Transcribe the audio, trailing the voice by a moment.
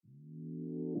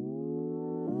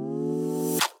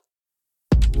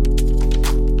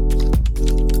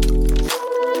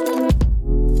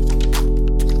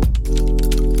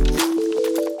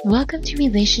Welcome to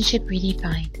Relationship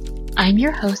Redefined. I'm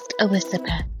your host, Alyssa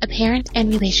Beth, a parent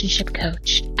and relationship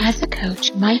coach. As a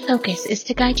coach, my focus is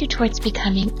to guide you towards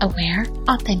becoming aware,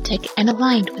 authentic, and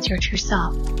aligned with your true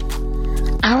self.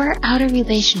 Our outer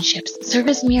relationships serve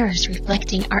as mirrors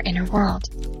reflecting our inner world.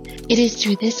 It is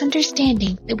through this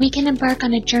understanding that we can embark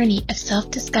on a journey of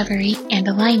self-discovery and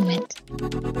alignment.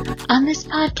 On this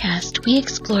podcast, we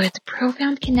explore the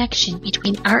profound connection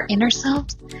between our inner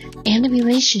selves and the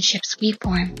relationships we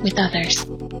form with others.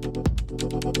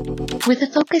 With a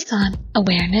focus on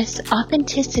awareness,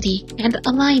 authenticity, and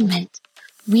alignment,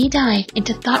 we dive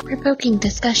into thought-provoking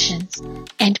discussions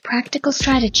and practical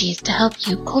strategies to help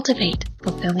you cultivate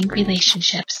fulfilling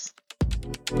relationships.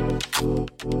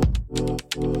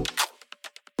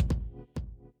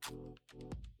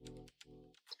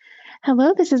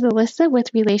 Hello, this is Alyssa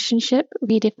with Relationship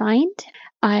Redefined.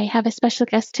 I have a special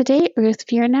guest today, Ruth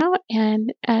Fearnow,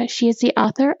 and she is the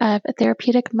author of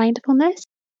Therapeutic Mindfulness.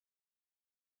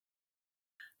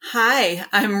 Hi,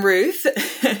 I'm Ruth.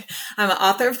 I'm an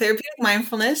author of Therapeutic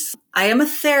Mindfulness. I am a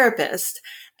therapist,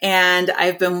 and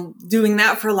I've been doing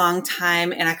that for a long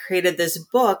time, and I created this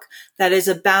book that is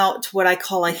about what I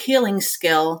call a healing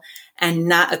skill and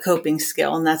not a coping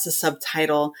skill, and that's a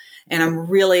subtitle, and I'm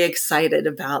really excited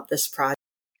about this project.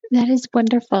 That is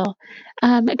wonderful.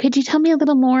 Could you tell me a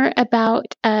little more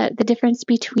about the difference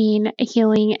between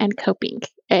healing and coping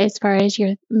as far as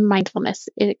your mindfulness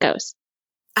goes?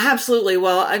 Absolutely.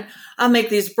 Well, I'll make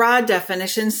these broad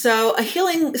definitions. So a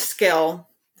healing skill,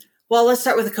 well, let's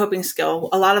start with a coping skill.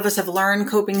 A lot of us have learned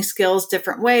coping skills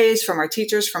different ways from our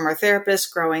teachers, from our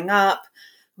therapists growing up,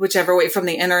 whichever way, from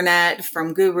the internet,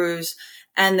 from gurus,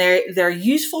 and they're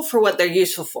useful for what they're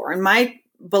useful for. In my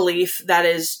belief, that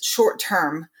is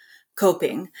short-term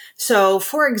coping. So,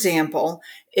 for example,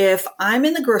 if I'm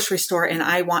in the grocery store and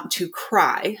I want to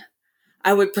cry,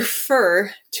 I would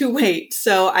prefer to wait.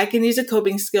 So I can use a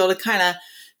coping skill to kind of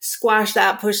squash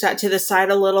that, push that to the side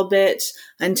a little bit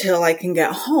until I can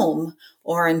get home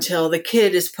or until the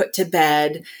kid is put to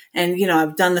bed and,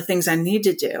 I've done the things I need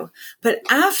to do. But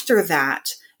after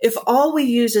that, if all we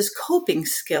use is coping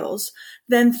skills,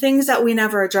 then things that we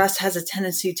never address has a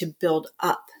tendency to build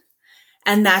up.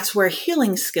 And that's where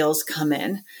healing skills come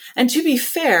in. And to be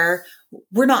fair,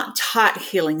 we're not taught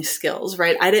healing skills,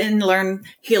 right? I didn't learn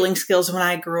healing skills when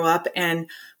I grew up. And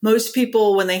most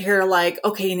people, when they hear like,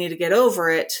 okay, you need to get over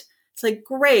it, it's like,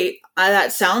 great.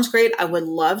 That sounds great. I would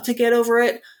love to get over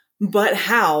it. But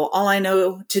how? All I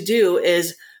know to do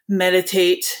is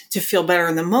meditate to feel better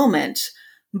in the moment.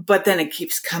 But then it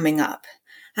keeps coming up.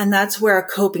 And that's where a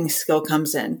coping skill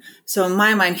comes in. So in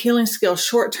my mind, healing skill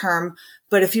short term.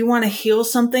 But if you want to heal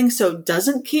something so it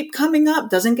doesn't keep coming up,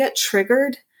 doesn't get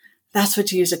triggered, that's what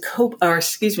you use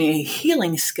a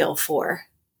healing skill for.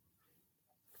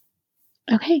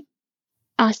 Okay.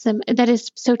 Awesome. That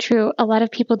is so true. A lot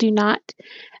of people do not,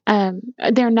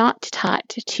 they're not taught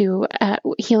to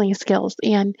healing skills.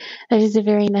 And that is a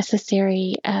very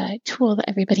necessary tool that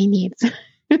everybody needs.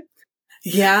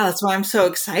 Yeah, that's why I'm so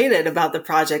excited about the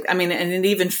project. I mean, and it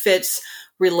even fits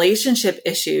relationship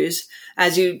issues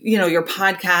as your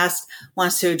podcast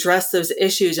wants to address those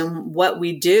issues and what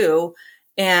we do.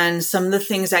 And some of the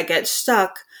things that get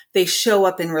stuck, they show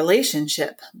up in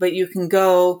relationship, but you can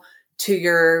go to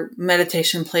your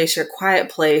meditation place, your quiet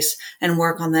place, and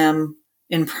work on them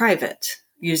in private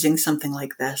using something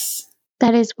like this.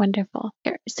 That is wonderful.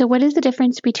 So what is the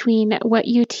difference between what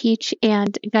you teach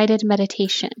and guided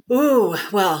meditation? Ooh,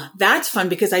 well, that's fun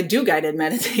because I do guided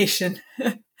meditation.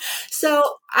 So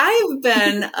I've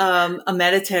been a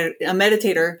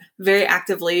meditator very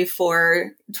actively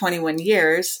for 21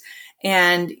 years.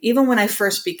 And even when I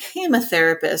first became a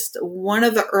therapist, one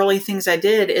of the early things I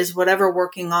did is whatever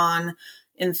working on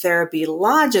in therapy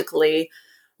logically,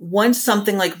 once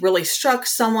something like really struck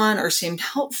someone or seemed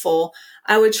helpful,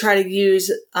 I would try to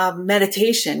use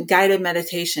meditation, guided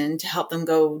meditation to help them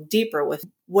go deeper with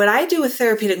what I do with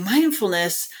therapeutic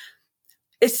mindfulness.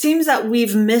 It seems that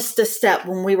we've missed a step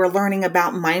when we were learning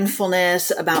about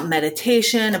mindfulness, about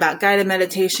meditation, about guided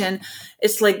meditation.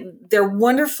 It's like they're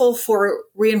wonderful for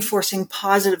reinforcing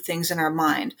positive things in our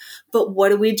mind. But what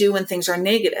do we do when things are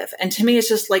negative? And to me, it's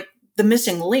just like the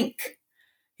missing link.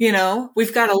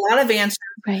 We've got a lot of answers.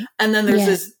 Right. And then there's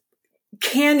this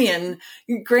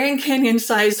Grand Canyon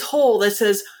sized hole that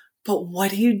says, but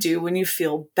what do you do when you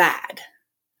feel bad?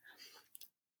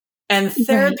 And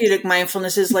therapeutic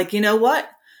mindfulness is like, you know what?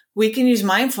 We can use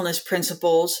mindfulness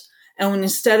principles. And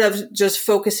instead of just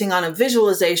focusing on a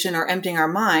visualization or emptying our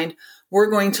mind, we're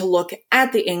going to look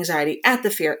at the anxiety, at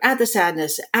the fear, at the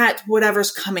sadness, at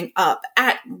whatever's coming up,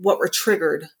 at what we're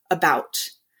triggered about.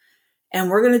 And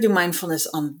we're going to do mindfulness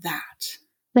on that.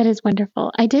 That is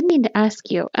wonderful. I did mean to ask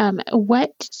you,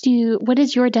 what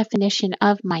is your definition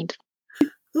of mindfulness?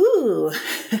 Ooh,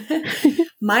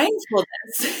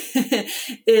 mindfulness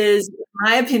is, in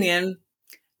my opinion,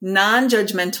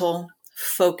 non-judgmental,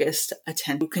 focused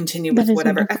attention to continue with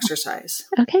whatever wonderful. exercise.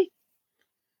 Okay.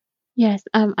 Yes.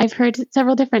 I've heard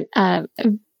several different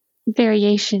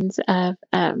variations of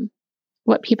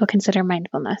what people consider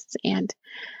mindfulness. And,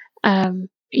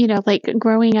 like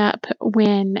growing up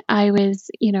when I was,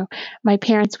 my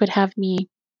parents would have me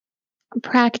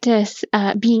practice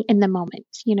being in the moment,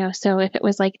 so if it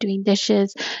was like doing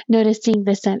dishes, noticing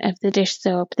the scent of the dish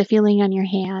soap, the feeling on your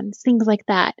hands, things like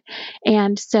that.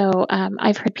 And so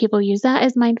I've heard people use that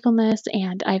as mindfulness,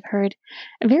 and I've heard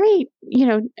very,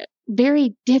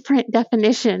 very different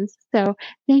definitions. So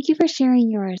thank you for sharing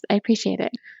yours. I appreciate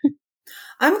it.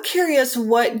 I'm curious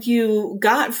what you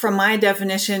got from my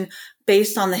definition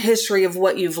based on the history of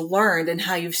what you've learned and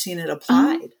how you've seen it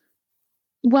applied.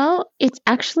 Well, it's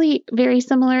actually very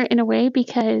similar in a way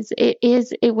because it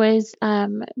was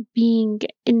being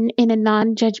in a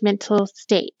non-judgmental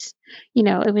state.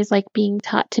 It was like being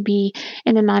taught to be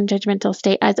in a non-judgmental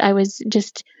state as I was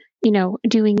just,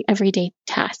 doing everyday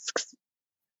tasks.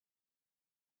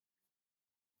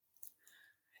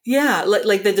 Yeah,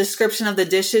 like the description of the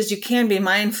dishes, you can be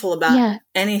mindful about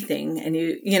anything, and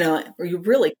you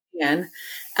really can.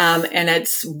 And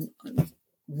it's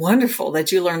wonderful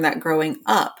that you learned that growing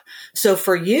up. So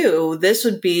for you, this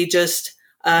would be just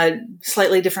a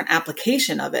slightly different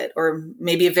application of it, or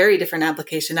maybe a very different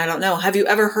application. I don't know. Have you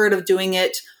ever heard of doing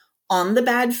it on the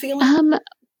bad feeling?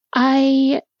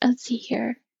 Let's see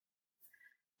here.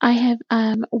 I have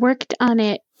worked on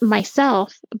it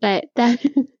myself, but that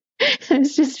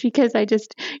it's just because I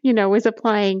just, was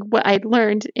applying what I'd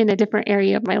learned in a different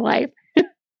area of my life.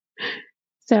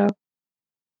 So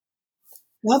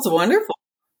that's wonderful.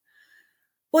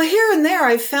 Well, here and there,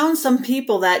 I've found some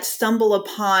people that stumble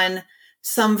upon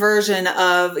some version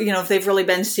of, if they've really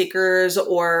been seekers,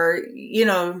 or,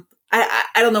 I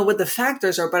don't know what the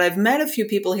factors are, but I've met a few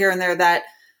people here and there that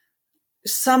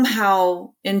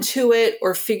somehow intuit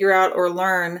or figure out or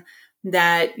learn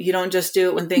that you don't just do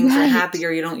it when things are happy,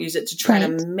 or you don't use it to try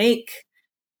to make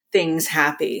things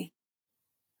happy.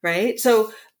 Right.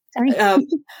 So,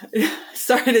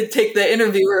 sorry to take the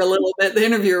interviewer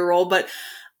role, but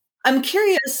I'm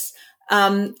curious,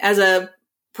 as a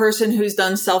person who's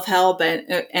done self-help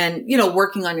and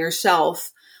working on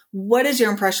yourself, what is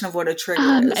your impression of what a trigger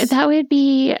is? That would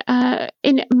be,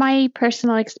 in my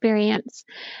personal experience,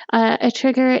 a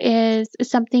trigger is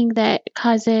something that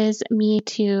causes me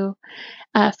to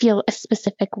feel a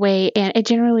specific way. And it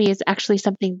generally is actually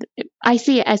something I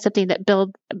see it as something that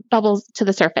bubbles to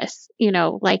the surface,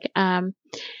 like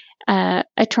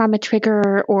a trauma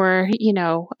trigger, or,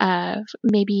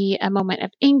 maybe a moment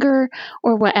of anger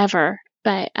or whatever,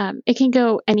 but it can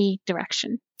go any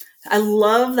direction. I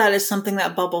love that is something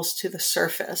that bubbles to the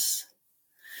surface,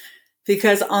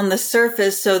 because on the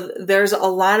surface, so there's a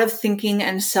lot of thinking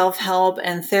and self-help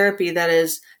and therapy that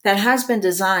has been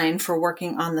designed for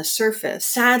working on the surface.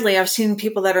 Sadly, I've seen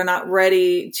people that are not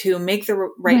ready to make the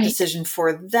right decision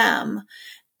for them.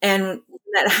 And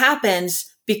that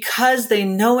happens because they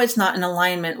know it's not in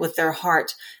alignment with their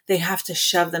heart. They have to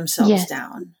shove themselves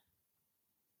down.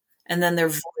 And then their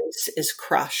voice is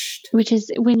crushed. Which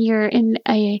is when you're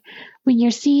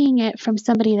seeing it from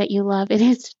somebody that you love, it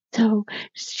is so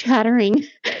shattering,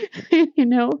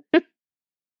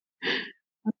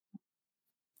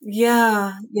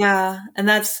 Yeah. And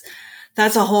that's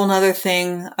a whole nother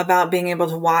thing about being able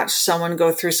to watch someone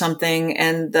go through something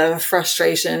and the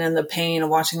frustration and the pain of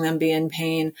watching them be in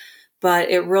pain. But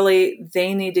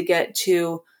they need to get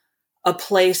to a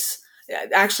place.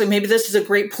 Actually, maybe this is a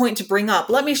great point to bring up.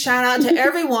 Let me shout out to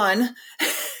everyone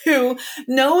who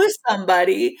knows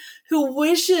somebody who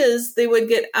wishes they would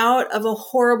get out of a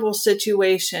horrible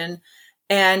situation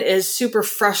and is super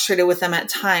frustrated with them at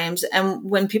times. And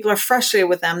when people are frustrated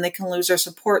with them, they can lose their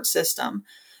support system.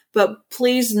 But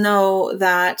please know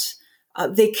that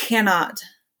they cannot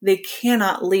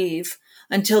leave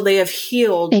until they have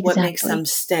healed what makes them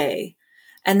stay.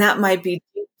 And that might be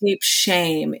deep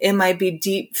shame. It might be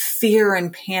deep fear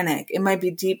and panic. It might be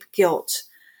deep guilt.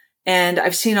 And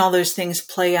I've seen all those things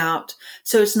play out.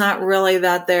 So it's not really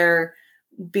that they're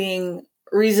being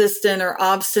resistant or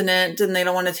obstinate and they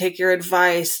don't want to take your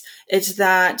advice. It's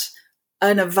that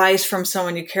an advice from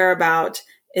someone you care about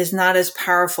is not as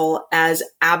powerful as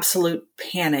absolute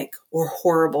panic or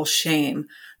horrible shame.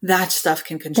 That stuff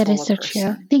can control a person. That is so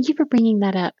true. Thank you for bringing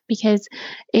that up, because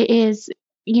it is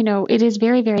it is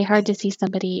very, very hard to see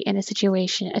somebody in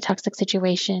a toxic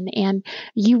situation, and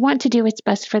you want to do what's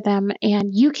best for them.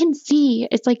 And you can see,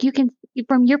 it's like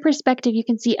from your perspective, you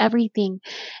can see everything,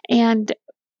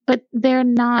 but they're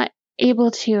not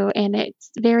able to, and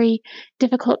it's very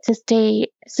difficult to stay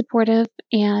supportive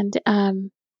and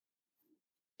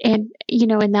in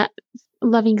that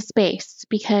loving space,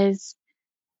 because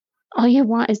all you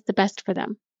want is the best for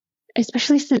them,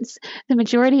 especially since the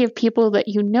majority of people that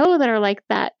that are like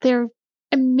that, they're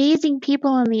amazing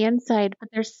people on the inside, but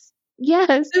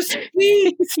yes, They're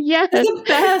sweet. yes, They're the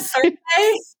best, aren't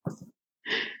they?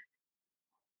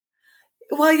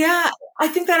 Well, yeah, I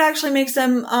think that actually makes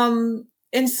them,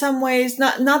 in some ways,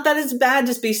 not that it's bad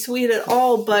to be sweet at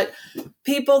all, but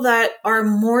people that are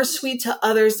more sweet to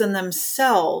others than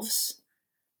themselves,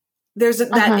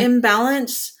 that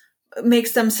imbalance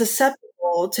makes them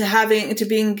susceptible to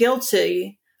being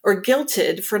guilty or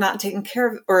guilted for not taking care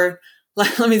of, or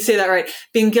let me say that right,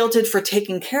 being guilted for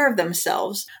taking care of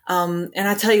themselves. And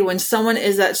I tell you, when someone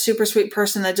is that super sweet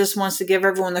person that just wants to give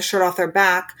everyone the shirt off their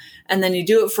back, and then you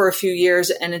do it for a few years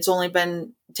and it's only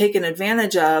been taken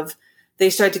advantage of, they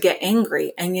start to get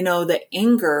angry. And the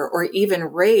anger or even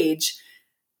rage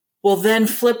will then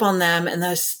flip on them, and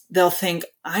they'll think,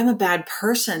 I'm a bad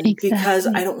person because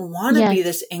I don't want to be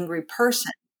this angry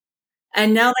person.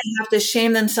 And now they have to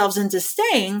shame themselves into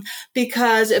staying,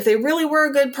 because if they really were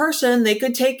a good person, they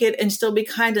could take it and still be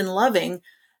kind and loving.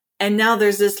 And now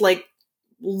there's this like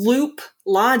loop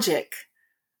logic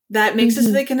that makes it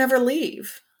so they can never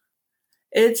leave.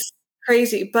 It's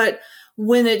crazy. But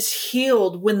when it's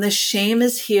healed, when the shame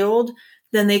is healed,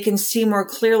 then they can see more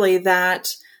clearly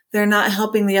that they're not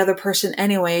helping the other person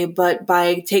anyway, but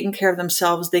by taking care of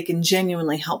themselves, they can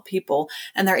genuinely help people,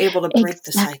 and they're able to break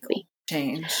the cycle.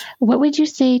 Change. What would you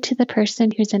say to the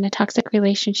person who's in a toxic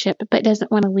relationship but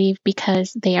doesn't want to leave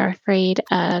because they are afraid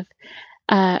of,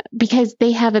 because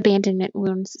they have abandonment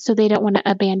wounds, so they don't want to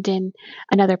abandon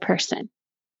another person?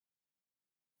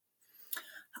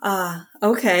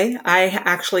 Okay. I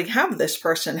actually have this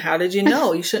person. How did you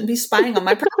know? You shouldn't be spying on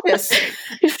my practice.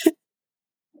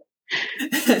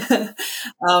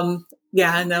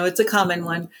 Yeah, no, it's a common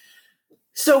one.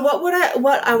 So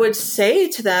what I would say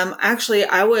to them, actually,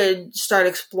 I would start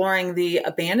exploring the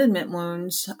abandonment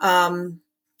wounds.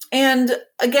 And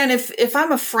again, if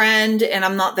I'm a friend and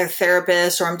I'm not their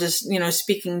therapist, or I'm just,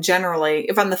 speaking generally,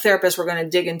 if I'm the therapist, we're going to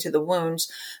dig into the wounds.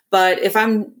 But if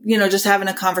I'm, just having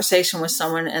a conversation with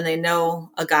someone and they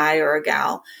know a guy or a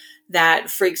gal that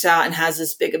freaks out and has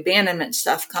this big abandonment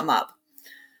stuff come up,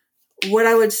 what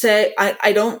I would say,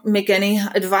 I don't make any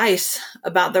advice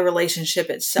about the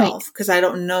relationship itself, because I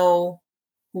don't know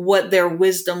what their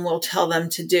wisdom will tell them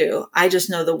to do. I just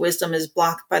know the wisdom is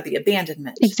blocked by the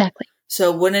abandonment. Exactly.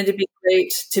 So wouldn't it be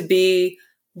great to be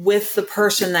with the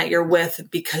person that you're with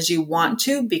because you want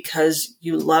to, because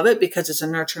you love it, because it's a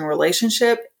nurturing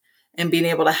relationship, and being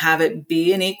able to have it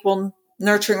be an equal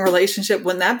nurturing relationship?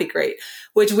 Wouldn't that be great?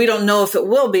 Which we don't know if it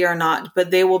will be or not, but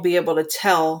they will be able to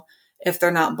tell if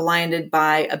they're not blinded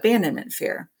by abandonment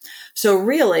fear. So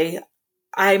really,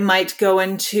 I might go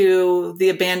into the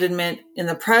abandonment in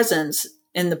the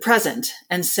present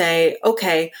and say,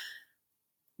 okay,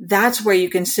 that's where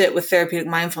you can sit with therapeutic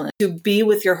mindfulness. To be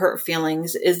with your hurt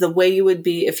feelings is the way you would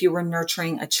be if you were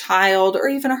nurturing a child or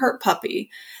even a hurt puppy.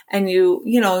 And you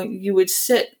would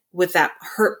sit with that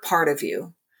hurt part of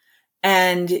you,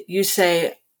 and you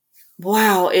say,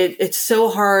 wow, it's so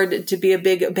hard to be a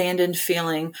big abandoned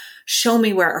feeling. Show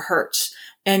me where it hurts.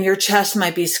 And your chest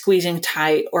might be squeezing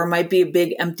tight, or might be a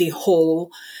big empty hole,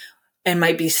 and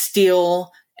might be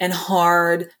steel and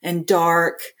hard and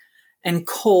dark and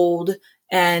cold.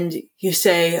 And you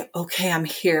say, okay, I'm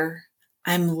here.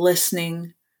 I'm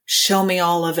listening. Show me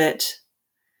all of it.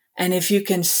 And if you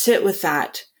can sit with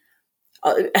that,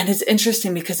 and it's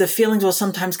interesting because the feelings will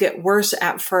sometimes get worse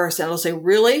at first, and it'll say,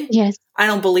 really? Yes. I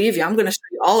don't believe you. I'm going to show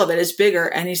you all of it. It's bigger.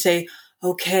 And you say,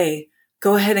 okay,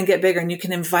 go ahead and get bigger. And you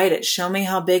can invite it. Show me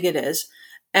how big it is.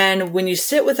 And when you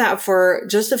sit with that for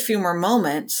just a few more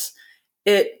moments,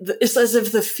 it's as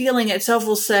if the feeling itself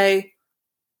will say,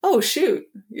 oh, shoot,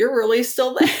 you're really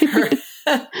still there.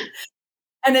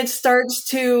 And it starts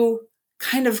to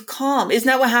kind of calm. Isn't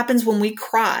that what happens when we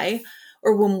cry,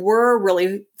 or when we're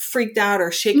really freaked out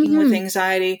or shaking with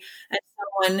anxiety, and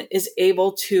someone is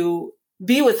able to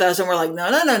be with us, and we're like,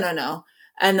 no, no, no, no, no.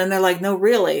 And then they're like, no,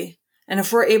 really. And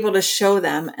if we're able to show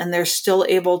them, and they're still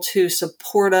able to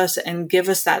support us and give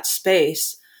us that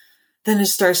space, then it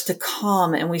starts to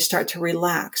calm and we start to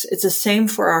relax. It's the same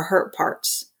for our hurt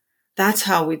parts. That's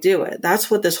how we do it. That's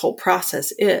what this whole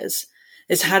process is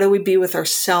how do we be with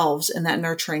ourselves in that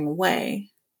nurturing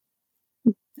way?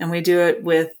 And we do it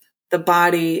with the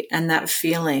body and that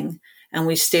feeling. And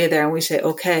we stay there and we say,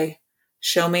 okay,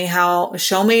 show me how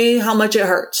much it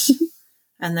hurts.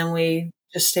 And then we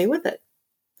just stay with it.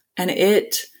 And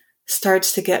it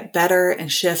starts to get better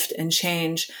and shift and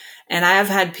change. And I have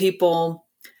had people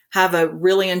have a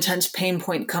really intense pain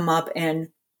point come up, and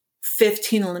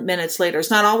 15 minutes later, it's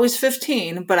not always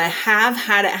 15, but I have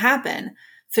had it happen.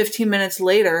 15 minutes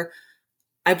later,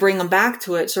 I bring them back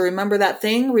to it. So remember that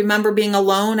thing? Remember being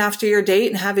alone after your date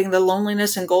and having the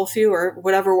loneliness engulf you, or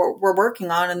whatever we're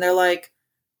working on. And they're like,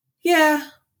 yeah,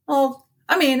 well,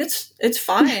 I mean, it's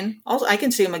fine. I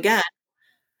can see him again.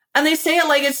 And they say it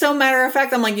like it's so matter of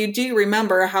fact. I'm like, you do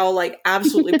remember how like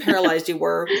absolutely paralyzed you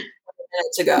were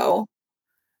minutes ago?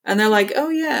 And they're like, oh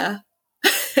yeah.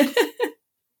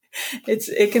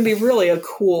 It can be really a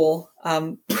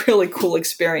really cool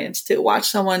experience to watch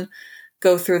someone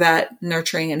go through that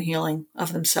nurturing and healing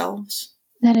of themselves.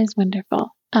 That is wonderful.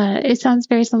 It sounds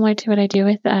very similar to what I do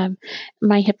with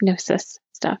my hypnosis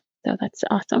stuff. So that's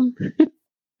awesome.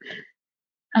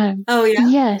 Oh yeah.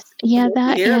 Yes. Yeah.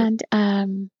 That and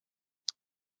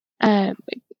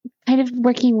kind of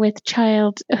working with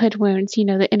childhood wounds,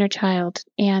 the inner child.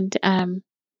 And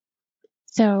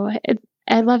so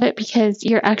I love it because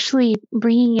you're actually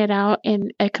bringing it out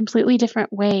in a completely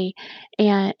different way,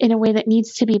 and in a way that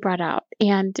needs to be brought out,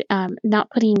 and not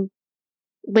putting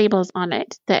labels on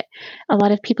it that a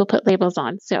lot of people put labels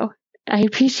on. So I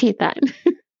appreciate that.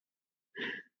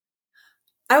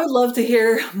 I would love to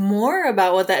hear more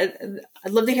about I'd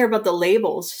love to hear about the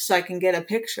labels so I can get a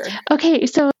picture. Okay.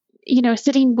 So,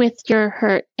 sitting with your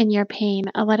hurt and your pain,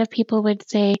 a lot of people would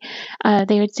say,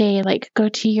 like, go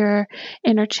to your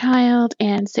inner child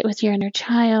and sit with your inner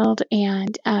child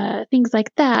and things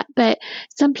like that. But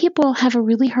some people have a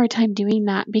really hard time doing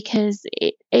that because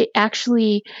it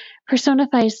actually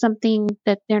personifies something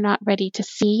that they're not ready to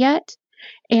see yet.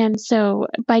 And so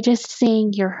by just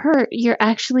saying you're hurt, you're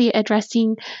actually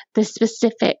addressing the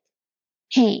specific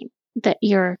pain that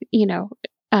you're,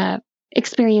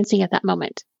 experiencing at that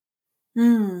moment.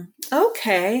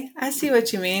 Okay. I see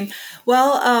what you mean.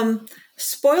 Well,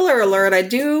 spoiler alert, I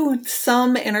do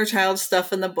some inner child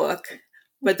stuff in the book,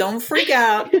 but don't freak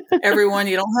out, everyone.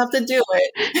 You don't have to do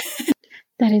it.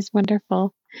 That is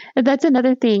wonderful. That's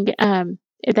another thing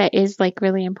that is like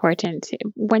really important.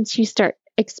 Once you start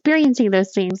experiencing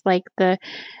those things like the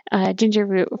ginger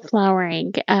root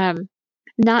flowering,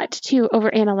 not to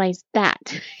overanalyze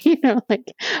that, like,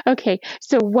 okay,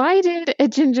 so why did a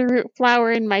ginger root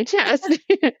flower in my chest?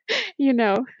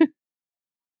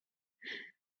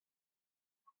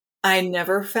 I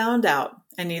never found out,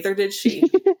 and neither did she.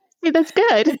 See, that's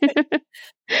good.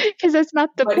 Because that's not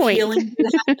the point. Healing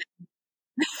did happen.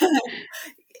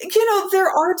 There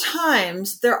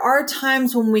are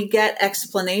times when we get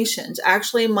explanations.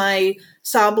 Actually, my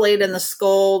saw blade in the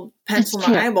skull, pencil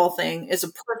in my eyeball thing is a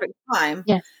perfect time.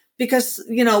 Yes. Because,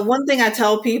 one thing I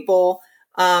tell people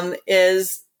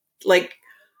is like,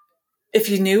 if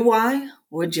you knew why,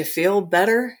 would you feel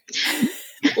better?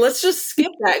 Let's just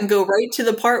skip that and go right to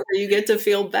the part where you get to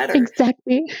feel better.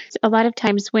 Exactly. A lot of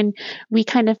times when we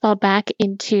kind of fall back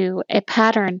into a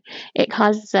pattern, it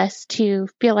causes us to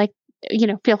feel like,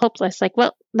 feel hopeless. Like,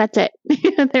 well, that's it.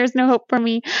 There's no hope for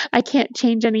me. I can't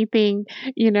change anything.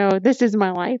 This is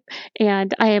my life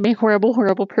and I am a horrible,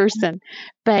 horrible person.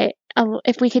 But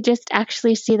if we could just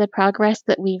actually see the progress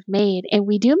that we've made, and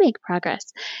we do make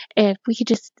progress, if we could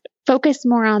just focus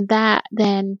more on that,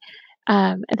 then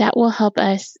that will help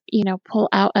us, pull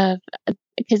out of,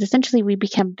 because essentially we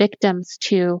become victims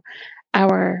to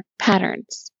our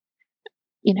patterns,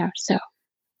 so.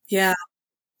 Yeah.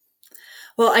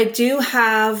 Well, I do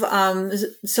have,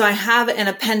 so I have an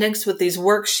appendix with these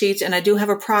worksheets, and I do have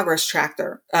a progress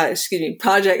tracker,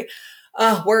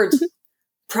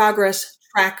 progress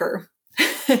tracker.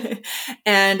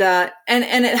 And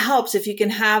it helps if you can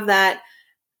have that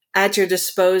at your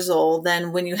disposal.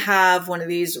 Then when you have one of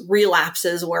these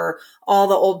relapses where all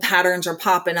the old patterns are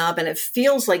popping up and it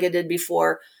feels like it did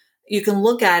before, you can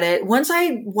look at it. Once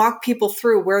I walk people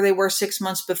through where they were 6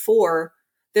 months before,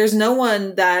 there's no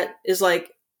one that is like,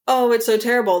 oh, it's so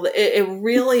terrible. It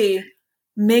really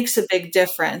makes a big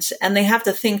difference, and they have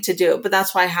to think to do it. But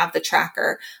that's why I have the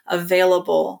tracker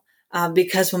available,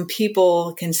 because when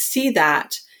people can see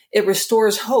that, it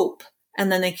restores hope,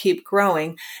 and then they keep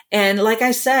growing. And like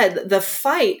I said, the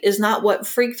fight is not what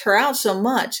freaked her out so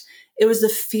much. It was the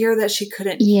fear that she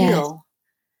couldn't heal.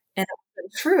 And it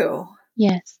wasn't true.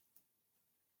 Yes.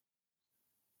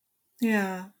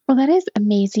 Yeah. Well, that is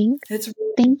amazing.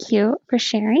 Thank you for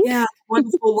sharing. Yeah,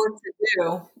 wonderful work to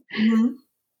do. Mm-hmm.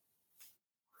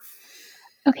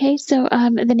 Okay, so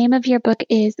the name of your book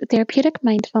is Therapeutic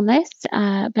Mindfulness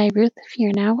by Ruth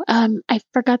Fearnow. I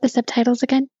forgot the subtitles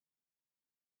again.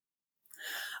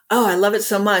 Oh, I love it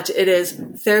so much. It is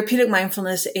Therapeutic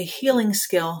Mindfulness, a healing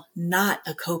skill, not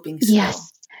a coping skill.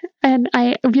 Yes, and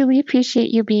I really appreciate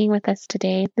you being with us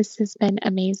today. This has been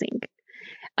amazing.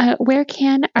 Where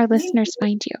can our listeners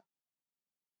find you?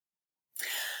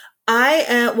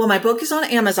 Well, my book is on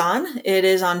Amazon. It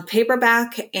is on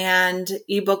paperback and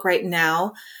ebook right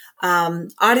now.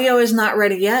 Audio is not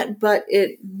ready yet, but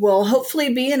it will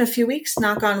hopefully be in a few weeks,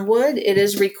 knock on wood. It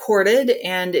is recorded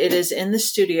and it is in the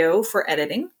studio for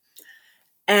editing.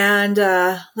 And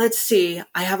let's see,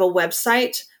 I have a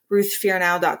website,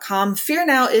 ruthfearnow.com.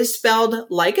 Fearnow is spelled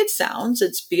like it sounds.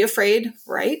 It's be afraid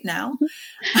right now,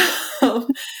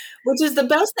 which is the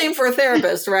best name for a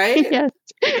therapist, right? Yes.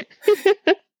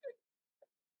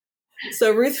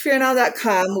 So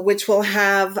ruthfearnow.com, which will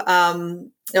have,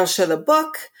 it'll show the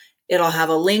book. It'll have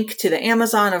a link to the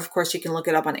Amazon. Of course, you can look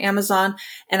it up on Amazon.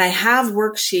 And I have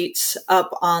worksheets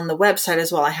up on the website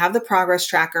as well. I have the progress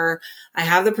tracker. I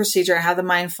have the procedure. I have the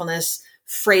mindfulness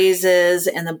phrases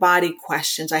and the body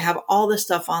questions. I have all the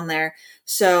stuff on there.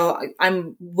 So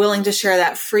I'm willing to share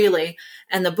that freely.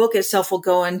 And the book itself will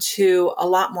go into a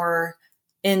lot more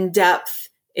in-depth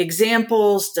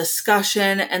examples,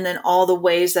 discussion, and then all the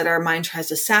ways that our mind tries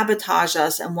to sabotage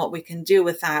us and what we can do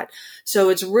with that. So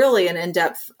it's really an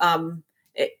in-depth,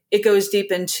 it goes deep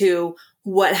into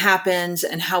what happens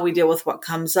and how we deal with what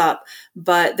comes up.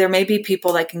 But there may be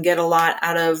people that can get a lot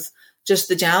out of just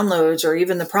the downloads or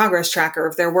even the progress tracker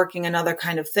if they're working another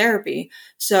kind of therapy.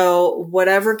 So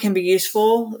whatever can be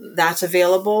useful, that's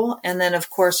available. And then of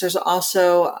course, there's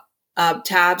also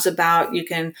tabs about, you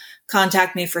can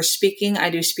contact me for speaking. I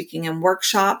do speaking and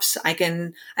workshops.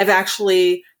 I've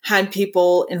actually had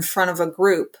people in front of a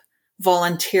group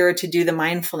volunteer to do the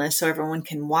mindfulness so everyone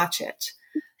can watch it.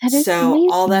 So amazing.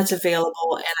 All that's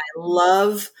available. And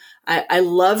I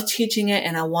love teaching it,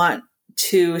 and I want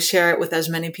to share it with as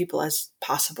many people as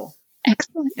possible.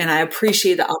 Excellent. And I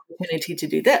appreciate the opportunity to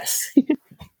do this.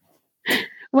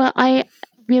 Well, I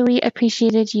really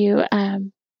appreciated you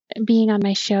being on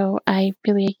my show. I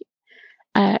really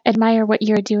admire what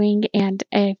you're doing, and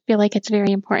I feel like it's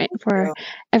very important for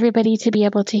everybody to be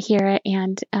able to hear it.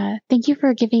 And thank you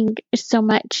for giving so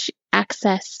much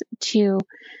access to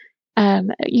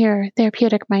your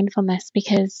therapeutic mindfulness,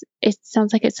 because it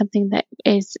sounds like it's something that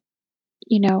is,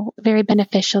 very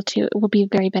beneficial will be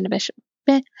very beneficial.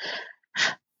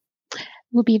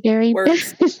 Will be very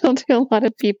beneficial to a lot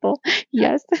of people.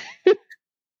 Yes.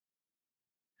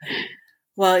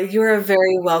 Well, you are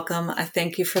very welcome. I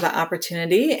thank you for the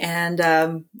opportunity, and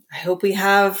I hope we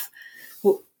have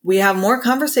more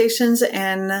conversations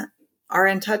and are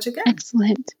in touch again.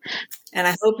 Excellent. And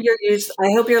I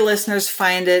hope your listeners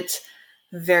find it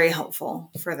very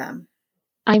helpful for them.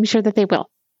 I'm sure that they will.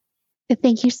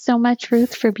 Thank you so much,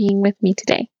 Ruth, for being with me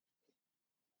today.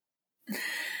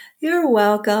 You're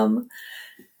welcome.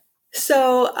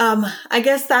 So I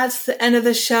guess that's the end of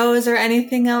the show. Is there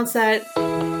anything else that...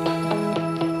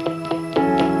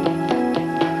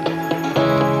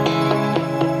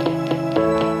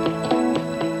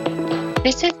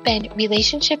 This has been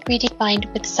Relationship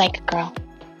Redefined with Psych Girl.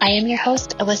 I am your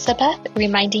host, Alyssa Beth,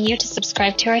 reminding you to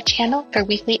subscribe to our channel for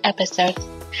weekly episodes.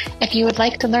 If you would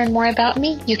like to learn more about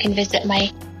me, you can visit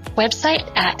my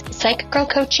website at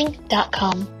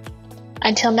psychgirlcoaching.com.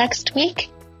 Until next week,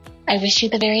 I wish you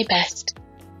the very best.